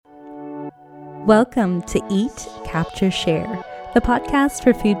Welcome to Eat, Capture, Share, the podcast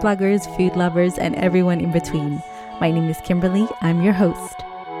for food bloggers, food lovers, and everyone in between. My name is Kimberly. I'm your host.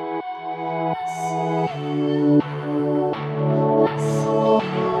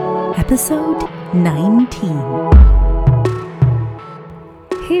 Episode 19.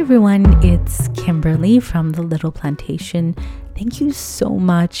 Hey everyone, it's Kimberly from the Little Plantation. Thank you so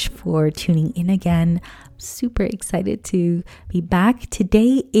much for tuning in again. I'm super excited to be back.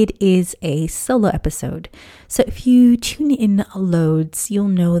 Today it is a solo episode. So if you tune in loads, you'll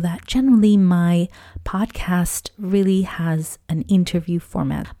know that generally my podcast really has an interview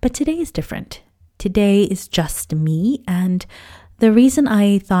format. But today is different. Today is just me, and the reason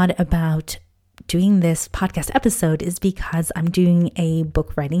I thought about doing this podcast episode is because I'm doing a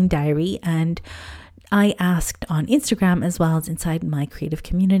book writing diary, and I asked on Instagram as well as inside my creative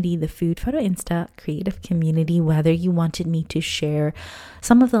community, the Food Photo Insta creative community, whether you wanted me to share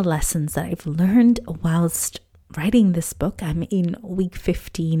some of the lessons that I've learned whilst writing this book. I'm in week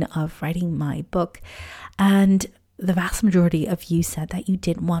 15 of writing my book, and the vast majority of you said that you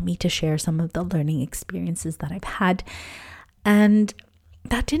did want me to share some of the learning experiences that I've had. And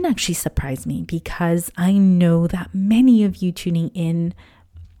that didn't actually surprise me, because I know that many of you tuning in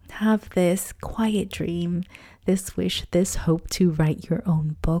have this quiet dream, this wish, this hope to write your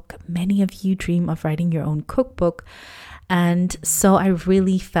own book. Many of you dream of writing your own cookbook. And so I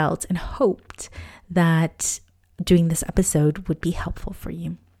really felt and hoped that doing this episode would be helpful for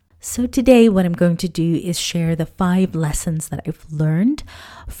you. So today what I'm going to do is share the 5 lessons that I've learned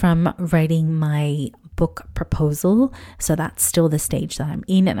from writing my book proposal. So that's still the stage that I'm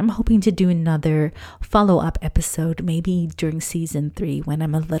in, and I'm hoping to do another follow-up episode maybe during season 3 when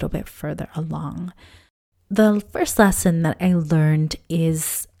I'm a little bit further along. The first lesson that I learned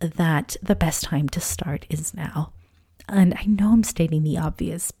is that the best time to start is now. And I know I'm stating the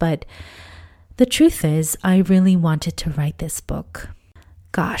obvious, but the truth is I really wanted to write this book.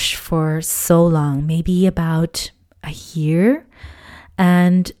 Gosh, for so long, maybe about a year.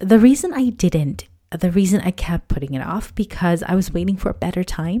 And the reason I kept putting it off, because I was waiting for a better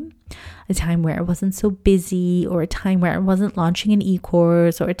time, a time where I wasn't so busy, or a time where I wasn't launching an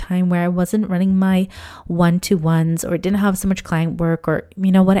e-course, or a time where I wasn't running my one-to-ones, or didn't have so much client work, or,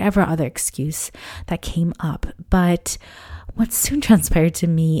 whatever other excuse that came up. But what soon transpired to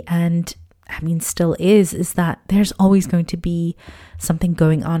me, and still is that there's always going to be something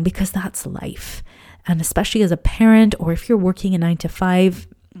going on, because that's life. And especially as a parent, or if you're working a 9 to 5,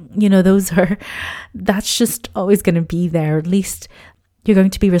 that's just always going to be there. At least you're going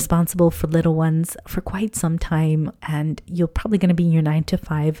to be responsible for little ones for quite some time, and you're probably going to be in your 9 to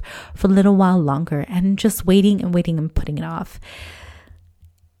 5 for a little while longer, and just waiting and putting it off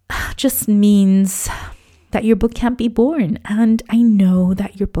just means that your book can't be born. And I know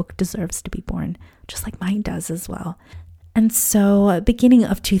that your book deserves to be born, just like mine does as well. And so beginning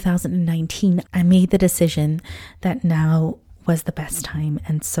of 2019, I made the decision that now was the best time.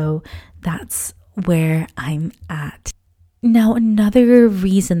 And so that's where I'm at. Now, another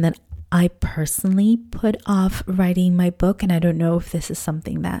reason that I personally put off writing my book, and I don't know if this is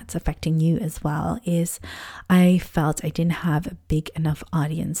something that's affecting you as well, is I felt I didn't have a big enough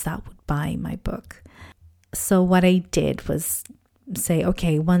audience that would buy my book. So what I did was say,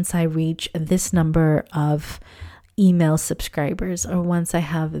 okay, once I reach this number of email subscribers, or once I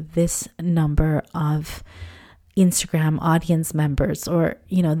have this number of Instagram audience members, or,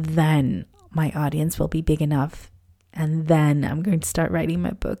 then my audience will be big enough, and then I'm going to start writing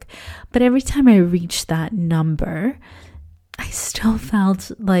my book. But every time I reached that number, I still felt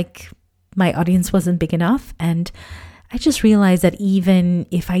like my audience wasn't big enough. And I just realized that even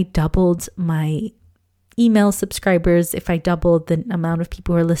if I doubled my email subscribers, if I doubled the amount of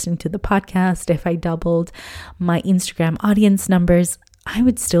people who are listening to the podcast, if I doubled my Instagram audience numbers, I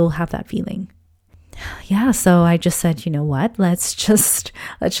would still have that feeling. Yeah, so I just said, you know what, let's just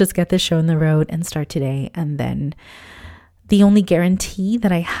get this show on the road and start today. And then the only guarantee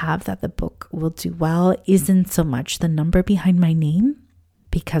that I have that the book will do well isn't so much the number behind my name,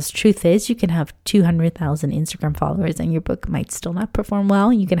 because truth is, you can have 200,000 Instagram followers and your book might still not perform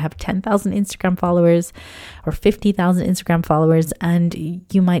well. You can have 10,000 Instagram followers or 50,000 Instagram followers, and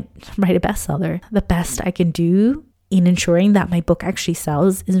you might write a bestseller. The best I can do in ensuring that my book actually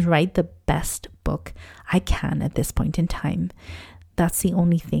sells is write the best book I can at this point in time. That's the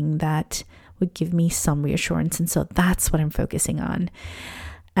only thing that would give me some reassurance. And so that's what I'm focusing on.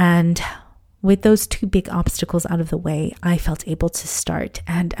 And with those 2 big obstacles out of the way, I felt able to start.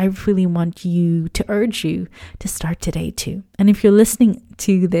 And I really want to urge you to start today too. And if you're listening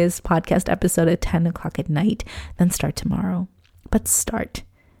to this podcast episode at 10 o'clock at night, then start tomorrow. But start.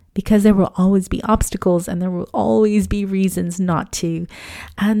 because there will always be obstacles and there will always be reasons not to.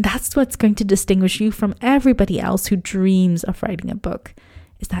 And that's what's going to distinguish you from everybody else who dreams of writing a book,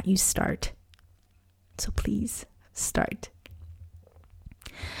 is that you start. So please start.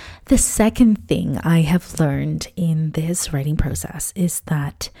 The second thing I have learned in this writing process is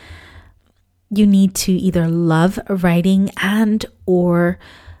that you need to either love writing and or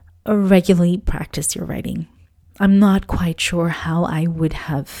regularly practice your writing. I'm not quite sure how I would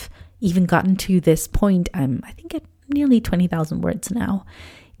have even gotten to this point. I'm, I think, at nearly 20,000 words now,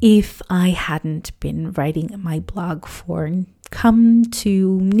 if I hadn't been writing my blog for come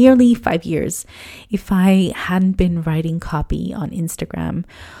to nearly 5 years, if I hadn't been writing copy on Instagram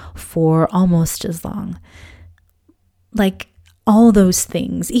for almost as long. Like all those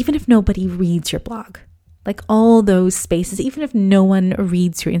things, even if nobody reads your blog, like all those spaces, even if no one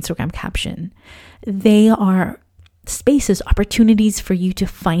reads your Instagram caption, they are spaces, opportunities for you to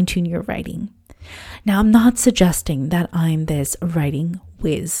fine-tune your writing. Now, I'm not suggesting that I'm this writing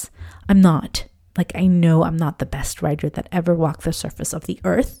whiz. I'm not. Like, I know I'm not the best writer that ever walked the surface of the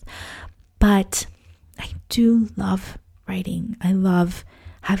earth, but I do love writing. I love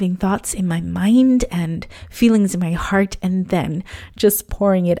having thoughts in my mind and feelings in my heart and then just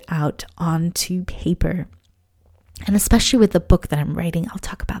pouring it out onto paper. And especially with the book that I'm writing, I'll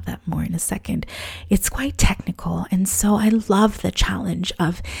talk about that more in a second. It's quite technical. And so I love the challenge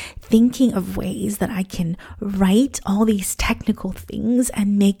of thinking of ways that I can write all these technical things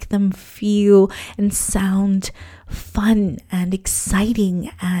and make them feel and sound fun and exciting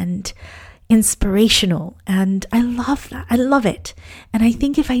and inspirational. And I love that. I love it. And I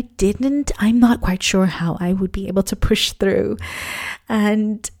think if I didn't, I'm not quite sure how I would be able to push through.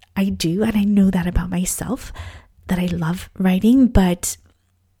 And I do. And I know that about myself, that I love writing, but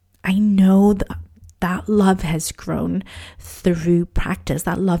I know that love has grown through practice.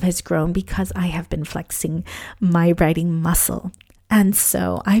 That love has grown because I have been flexing my writing muscle. And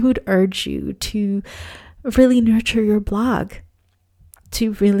so I would urge you to really nurture your blog,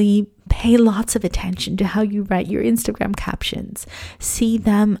 to really pay lots of attention to how you write your Instagram captions. See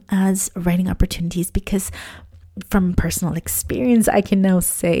them as writing opportunities, because from personal experience, I can now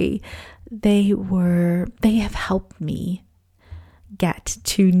say they have helped me get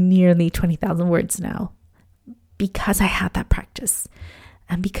to nearly 20,000 words now, because I had that practice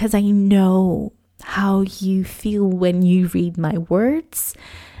and because I know how you feel when you read my words.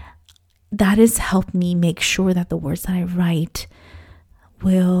 That has helped me make sure that the words that I write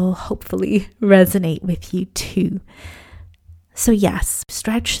will hopefully resonate with you too. So yes,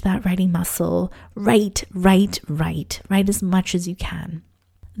 stretch that writing muscle. Write as much as you can.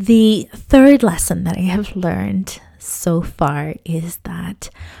 The third lesson that I have learned so far is that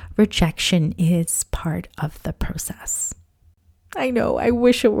rejection is part of the process. I know, I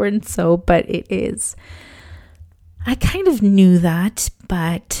wish it weren't so, but it is. I kind of knew that,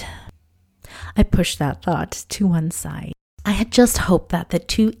 but I pushed that thought to one side. I had just hoped that the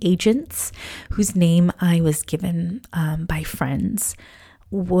two agents whose name I was given by friends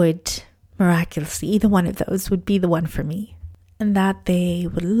would miraculously, either one of those would be the one for me. And that they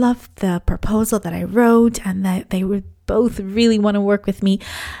would love the proposal that I wrote and that they would both really want to work with me.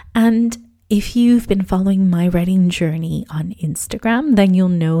 And if you've been following my writing journey on Instagram, then you'll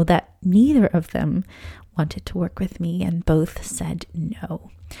know that neither of them wanted to work with me and both said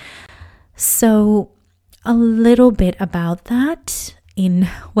no. So a little bit about that in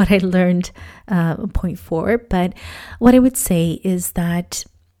what I learned point 4. But what I would say is that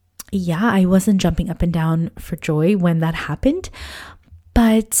yeah, I wasn't jumping up and down for joy when that happened,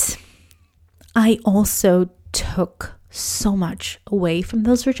 but I also took so much away from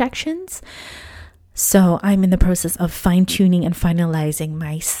those rejections. So I'm in the process of fine-tuning and finalizing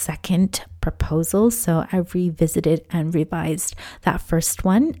my second proposal. So I revisited and revised that first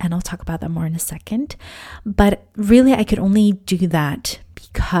one, and I'll talk about that more in a second. But really, I could only do that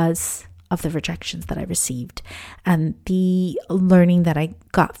because of the rejections that I received and the learning that I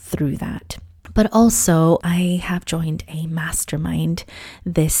got through that. But also, I have joined a mastermind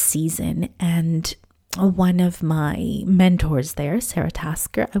this season, and one of my mentors there, Sarah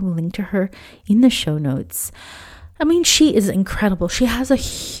Tasker, I will link to her in the show notes. I mean, she is incredible. She has a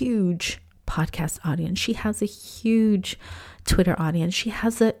huge podcast audience. She has a huge Twitter audience. She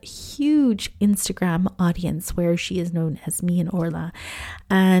has a huge Instagram audience where she is known as Me and Orla.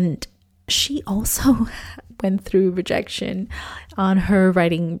 And she also went through rejection on her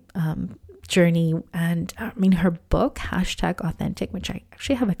writing journey. And I mean, her book, #Authentic, which I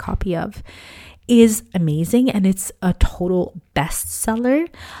actually have a copy of, is amazing. And it's a total bestseller.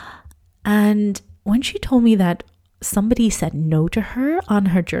 And when she told me that somebody said no to her on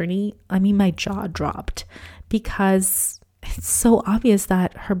her journey, I mean, my jaw dropped, because it's so obvious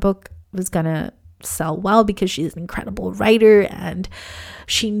that her book was gonna sell well because she's an incredible writer and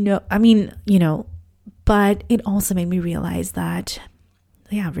but it also made me realize that,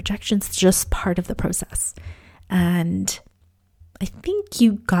 rejection's just part of the process. And I think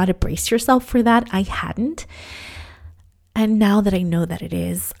you gotta brace yourself for that. I hadn't. And now that I know that it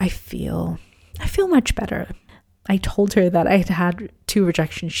is, I feel much better. I told her that I had 2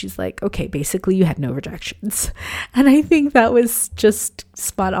 rejections. She's like, okay, basically you had no rejections. And I think that was just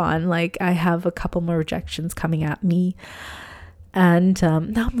spot on. Like, I have a couple more rejections coming at me. And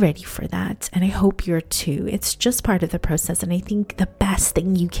now I'm ready for that. And I hope you're too. It's just part of the process. And I think the best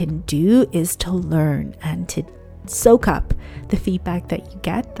thing you can do is to learn and to soak up the feedback that you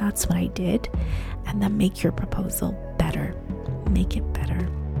get. That's what I did. And then make your proposal better. Make it better.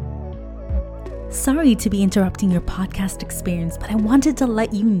 Sorry to be interrupting your podcast experience, but I wanted to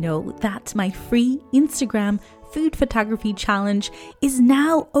let you know that my free Instagram food photography challenge is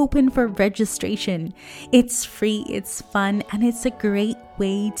now open for registration. It's free, it's fun, and it's a great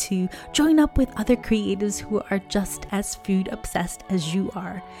way to join up with other creators who are just as food obsessed as you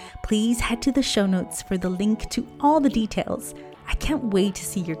are. Please head to the show notes for the link to all the details. I can't wait to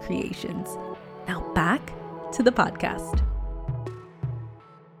see your creations. Now back to the podcast.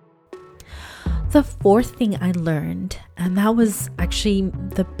 The 4th thing I learned, and that was actually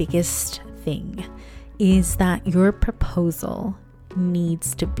the biggest thing, is that your proposal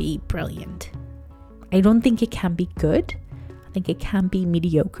needs to be brilliant. I don't think it can be good. I think it can be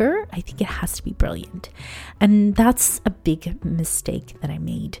mediocre. I think it has to be brilliant. And that's a big mistake that I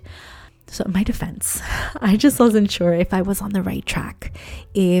made. So in my defense, I just wasn't sure if I was on the right track,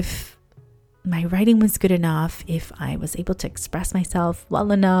 if my writing was good enough, if I was able to express myself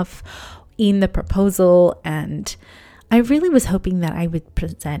well enough in the proposal. And I really was hoping that I would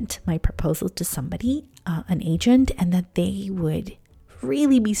present my proposal to somebody, an agent, and that they would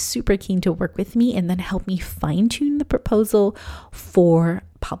really be super keen to work with me and then help me fine-tune the proposal for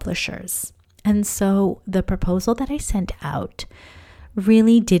publishers. And so the proposal that I sent out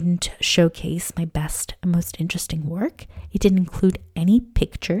really didn't showcase my best and most interesting work. It didn't include any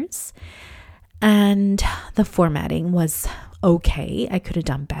pictures, and the formatting was okay. I could have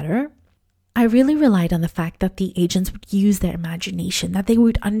done better. I really relied on the fact that the agents would use their imagination, that they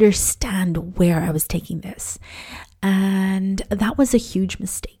would understand where I was taking this. And that was a huge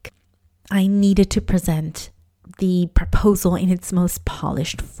mistake. I needed to present the proposal in its most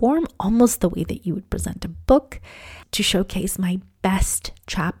polished form, almost the way that you would present a book, to showcase my best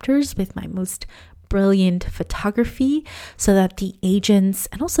chapters with my most brilliant photography, so that the agents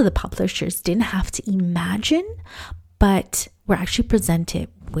and also the publishers didn't have to imagine, but were actually presented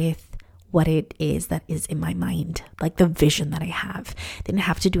with what it is that is in my mind, like the vision that I have. Didn't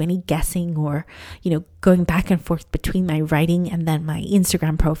have to do any guessing or, going back and forth between my writing and then my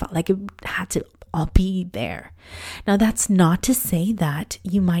Instagram profile. Like, it had to all be there. Now, that's not to say that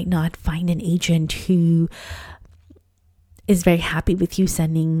you might not find an agent who is very happy with you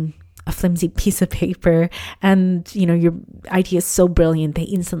sending a flimsy piece of paper and, your idea is so brilliant, they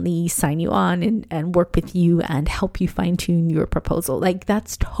instantly sign you on and work with you and help you fine tune your proposal. Like,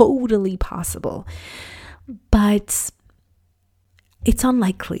 that's totally possible, but it's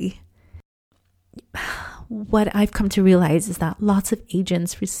unlikely. What I've come to realize is that lots of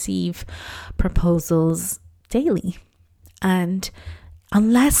agents receive proposals daily, and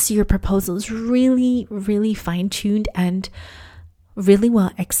unless your proposal is really, really fine tuned and really well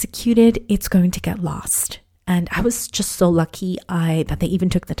executed, it's going to get lost. And I was just so lucky that they even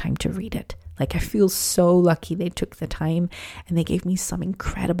took the time to read it. Like, I feel so lucky they took the time and they gave me some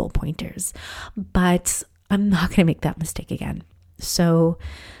incredible pointers. But I'm not going to make that mistake again. So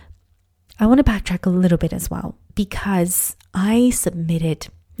I want to backtrack a little bit as well, because I submitted,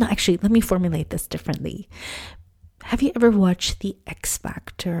 no, actually, let me formulate this differently. Have you ever watched The X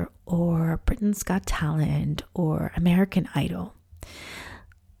Factor or Britain's Got Talent or American Idol?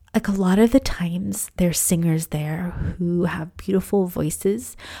 Like, a lot of the times there's singers there who have beautiful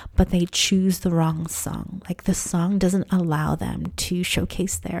voices, but they choose the wrong song. Like, the song doesn't allow them to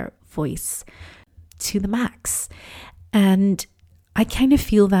showcase their voice to the max. And I kind of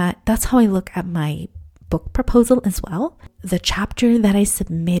feel that that's how I look at my book proposal as well. The chapter that I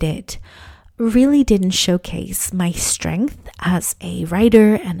submitted really didn't showcase my strength as a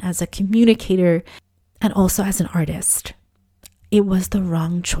writer and as a communicator and also as an artist. It was the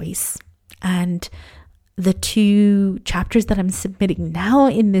wrong choice. And the 2 chapters that I'm submitting now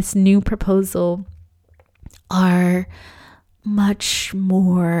in this new proposal are much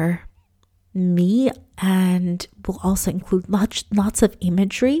more me and will also include lots of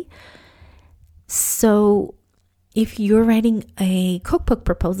imagery. So if you're writing a cookbook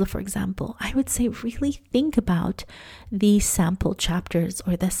proposal, for example, I would say really think about the sample chapters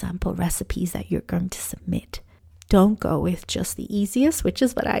or the sample recipes that you're going to submit. Don't go with just the easiest, which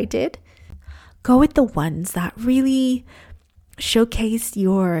is what I did. Go with the ones that really showcase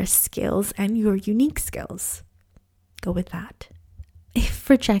your skills and your unique skills. Go with that. If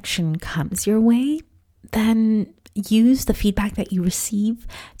rejection comes your way, then use the feedback that you receive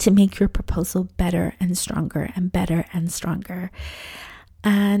to make your proposal better and stronger and better and stronger.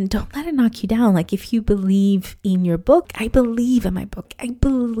 And don't let it knock you down. Like, if you believe in your book, I believe in my book. I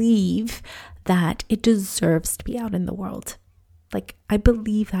believe that it deserves to be out in the world. Like, I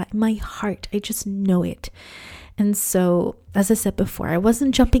believe that in my heart. I just know it. And so, as I said before, I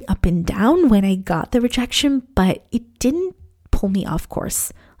wasn't jumping up and down when I got the rejection, but it didn't pull me off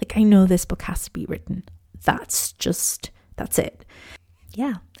course. Like, I know this book has to be written. That's it.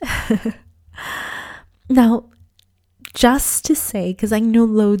 Yeah. Now, just to say, because I know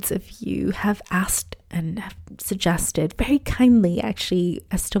loads of you have asked and have suggested very kindly actually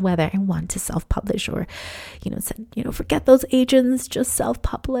as to whether I want to self-publish or, said, forget those agents, just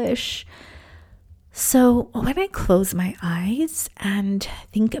self-publish. So when I close my eyes and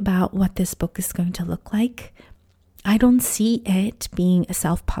think about what this book is going to look like, I don't see it being a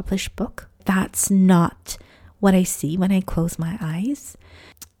self-published book. That's not what I see when I close my eyes.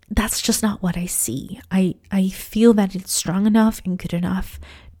 That's just not what I see. I feel that it's strong enough and good enough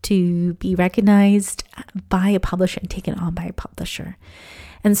to be recognized by a publisher and taken on by a publisher.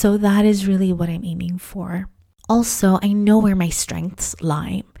 And so that is really what I'm aiming for. Also, I know where my strengths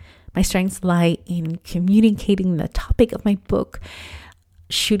lie. My strengths lie in communicating the topic of my book,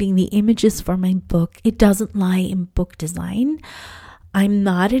 shooting the images for my book. It doesn't lie in book design. I'm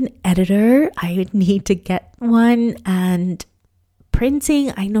not an editor. I would need to get one. And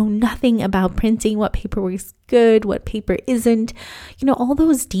printing, I know nothing about printing, what paper is good, what paper isn't. All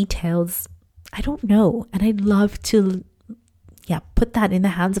those details, I don't know. And I'd love to, put that in the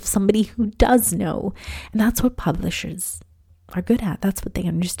hands of somebody who does know. And that's what publishers are good at. That's what they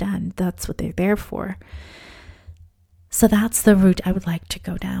understand. That's what they're there for. So that's the route I would like to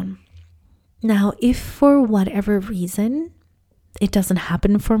go down. Now, if for whatever reason it doesn't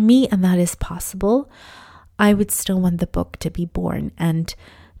happen for me, and that is possible, I would still want the book to be born, and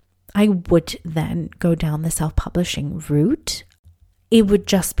I would then go down the self-publishing route. It would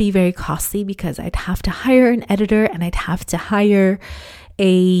just be very costly because I'd have to hire an editor and I'd have to hire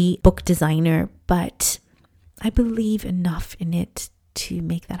a book designer, but I believe enough in it to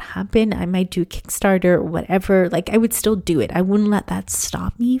make that happen. I might do a Kickstarter or whatever. I would still do it. I wouldn't let that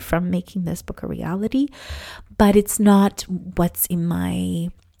stop me from making this book a reality, but it's not what's in my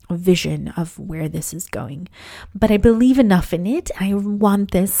vision of where this is going. But I believe enough in it. I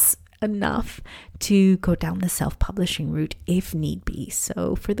want this enough to go down the self-publishing route if need be.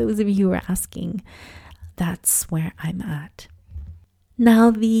 So for those of you who are asking, that's where I'm at. Now,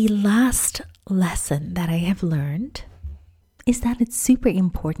 the last lesson that I have learned is that it's super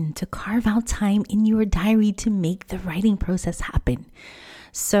important to carve out time in your diary to make the writing process happen.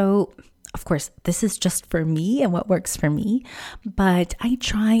 So, of course, this is just for me and what works for me, but I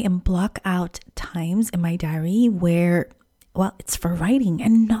try and block out times in my diary where, it's for writing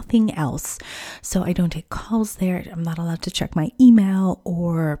and nothing else. So I don't take calls there. I'm not allowed to check my email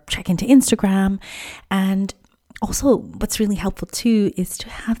or check into Instagram. And also, what's really helpful too is to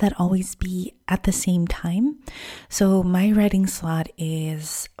have that always be at the same time. So my writing slot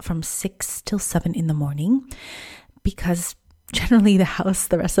is from 6 till 7 in the morning because generally the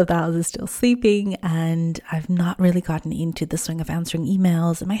rest of the house is still sleeping and I've not really gotten into the swing of answering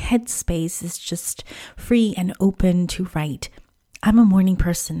emails and my headspace is just free and open to write. I'm a morning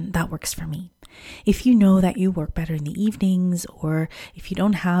person. That works for me. If you know that you work better in the evenings, or if you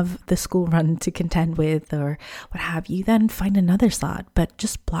don't have the school run to contend with or what have you, then find another slot. But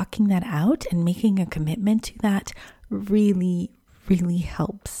just blocking that out and making a commitment to that really, really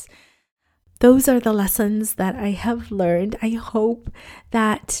helps. Those are the lessons that I have learned. I hope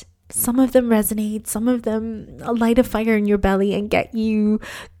that some of them resonate, some of them light a fire in your belly and get you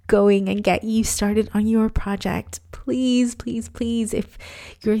going and get you started on your project. Please, please, please, if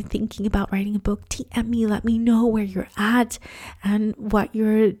you're thinking about writing a book, DM me, let me know where you're at and what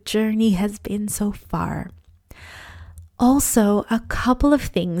your journey has been so far. Also, a couple of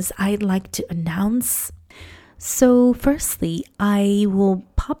things I'd like to announce. So firstly, I will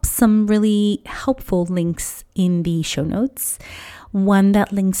pop some really helpful links in the show notes. One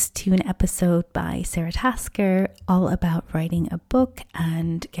that links to an episode by Sarah Tasker all about writing a book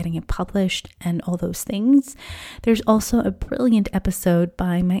and getting it published and all those things. There's also a brilliant episode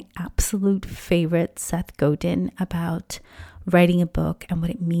by my absolute favorite Seth Godin about writing a book and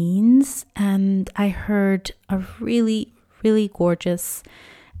what it means. And I heard a really, really gorgeous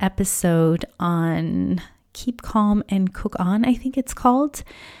episode on Keep Calm and Cook On, I think it's called.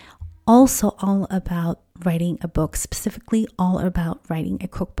 Also all about writing a book, specifically all about writing a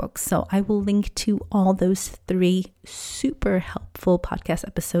cookbook. So I will link to all those 3 super helpful podcast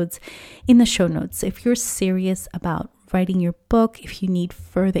episodes in the show notes. If you're serious about writing your book, if you need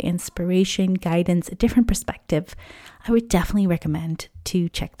further inspiration, guidance, a different perspective, I would definitely recommend to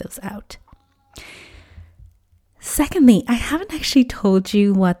check those out. Secondly, I haven't actually told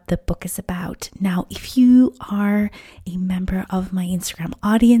you what the book is about. Now, if you are a member of my Instagram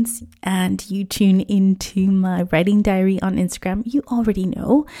audience and you tune into my writing diary on Instagram, you already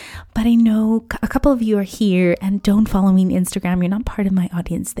know. But I know a couple of you are here and don't follow me on Instagram. You're not part of my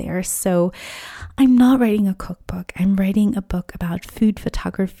audience there. So I'm not writing a cookbook. I'm writing a book about food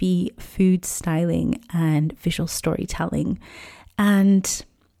photography, food styling, and visual storytelling. And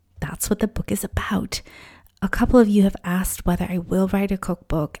that's what the book is about. A couple of you have asked whether I will write a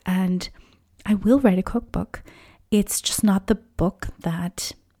cookbook, and I will write a cookbook. It's just not the book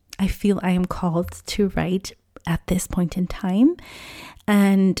that I feel I am called to write at this point in time.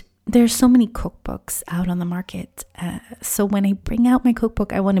 And there's so many cookbooks out on the market. So when I bring out my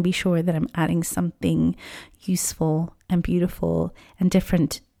cookbook, I want to be sure that I'm adding something useful and beautiful and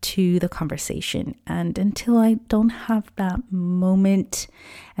different to the conversation. And until I don't have that moment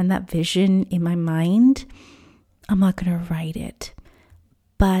and that vision in my mind, I'm not going to write it.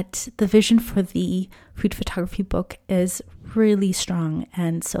 But the vision for the food photography book is really strong.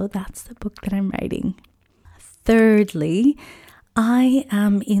 And so that's the book that I'm writing. Thirdly, I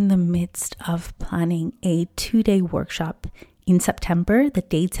am in the midst of planning a 2-day workshop in September. The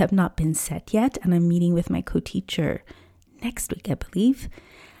dates have not been set yet, and I'm meeting with my co-teacher next week, I believe.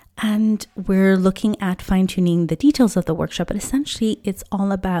 And we're looking at fine-tuning the details of the workshop, but essentially it's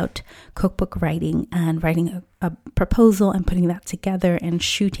all about cookbook writing and writing a proposal and putting that together and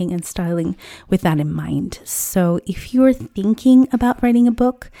shooting and styling with that in mind. So if you're thinking about writing a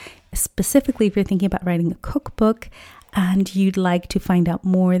book, specifically if you're thinking about writing a cookbook and you'd like to find out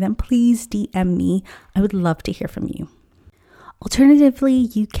more, then please DM me. I would love to hear from you. Alternatively,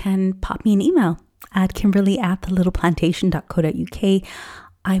 you can pop me an email at kimberly@thelittleplantation.co.uk.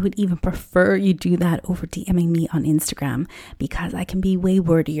 I would even prefer you do that over DMing me on Instagram because I can be way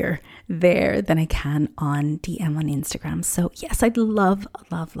wordier there than I can on DM on Instagram. So yes, I'd love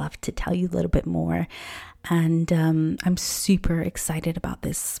to tell you a little bit more. And I'm super excited about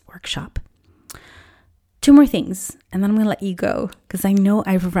this workshop. 2 more things, and then I'm going to let you go because I know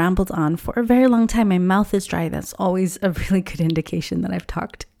I've rambled on for a very long time. My mouth is dry. That's always a really good indication that I've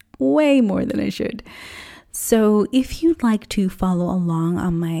talked way more than I should. So if you'd like to follow along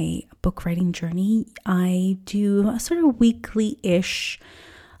on my book writing journey, I do a sort of weekly-ish,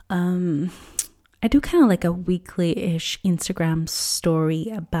 I do kind of like a weekly-ish Instagram story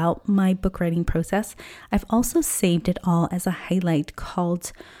about my book writing process. I've also saved it all as a highlight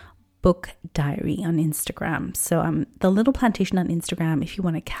called Book Diary on Instagram. So I'm the Little Plantation on Instagram. If you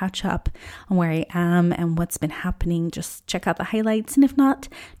want to catch up on where I am and what's been happening, just check out the highlights. And if not,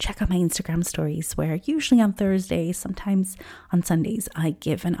 check out my Instagram stories where usually on Thursdays, sometimes on Sundays, I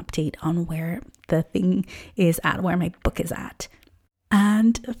give an update on where the thing is at, where my book is at.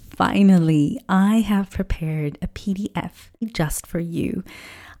 And finally, I have prepared a PDF just for you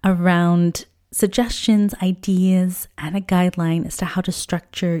around suggestions, ideas, and a guideline as to how to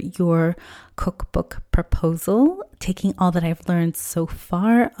structure your cookbook proposal, taking all that I've learned so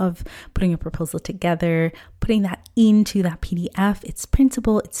far of putting a proposal together, putting that into that PDF. It's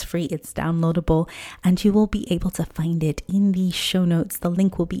printable, it's free, it's downloadable, and you will be able to find it in the show notes. The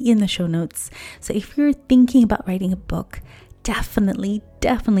link will be in the show notes. So if you're thinking about writing a book, definitely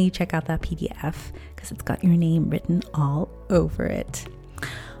check out that PDF because it's got your name written all over it.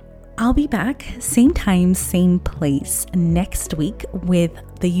 I'll be back same time, same place next week with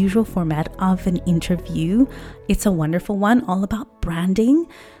the usual format of an interview. It's a wonderful one all about branding.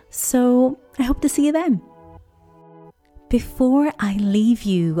 So I hope to see you then. Before I leave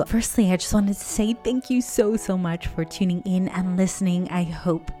you, firstly, I just wanted to say thank you so much for tuning in and listening. I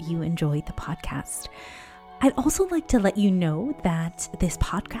hope you enjoyed the podcast. I'd also like to let you know that this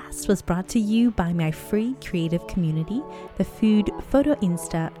podcast was brought to you by my free creative community, the Food Photo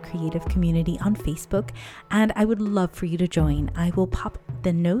Insta Creative Community on Facebook, and I would love for you to join. I will pop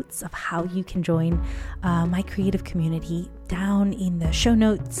the notes of how you can join my creative community down in the show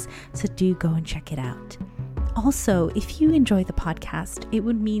notes, so do go and check it out. Also, if you enjoy the podcast, it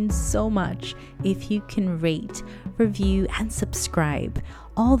would mean so much if you can rate, review, and subscribe.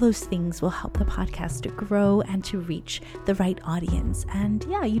 All those things will help the podcast to grow and to reach the right audience. And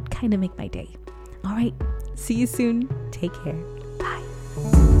yeah, you'd kind of make my day. All right, see you soon. Take care.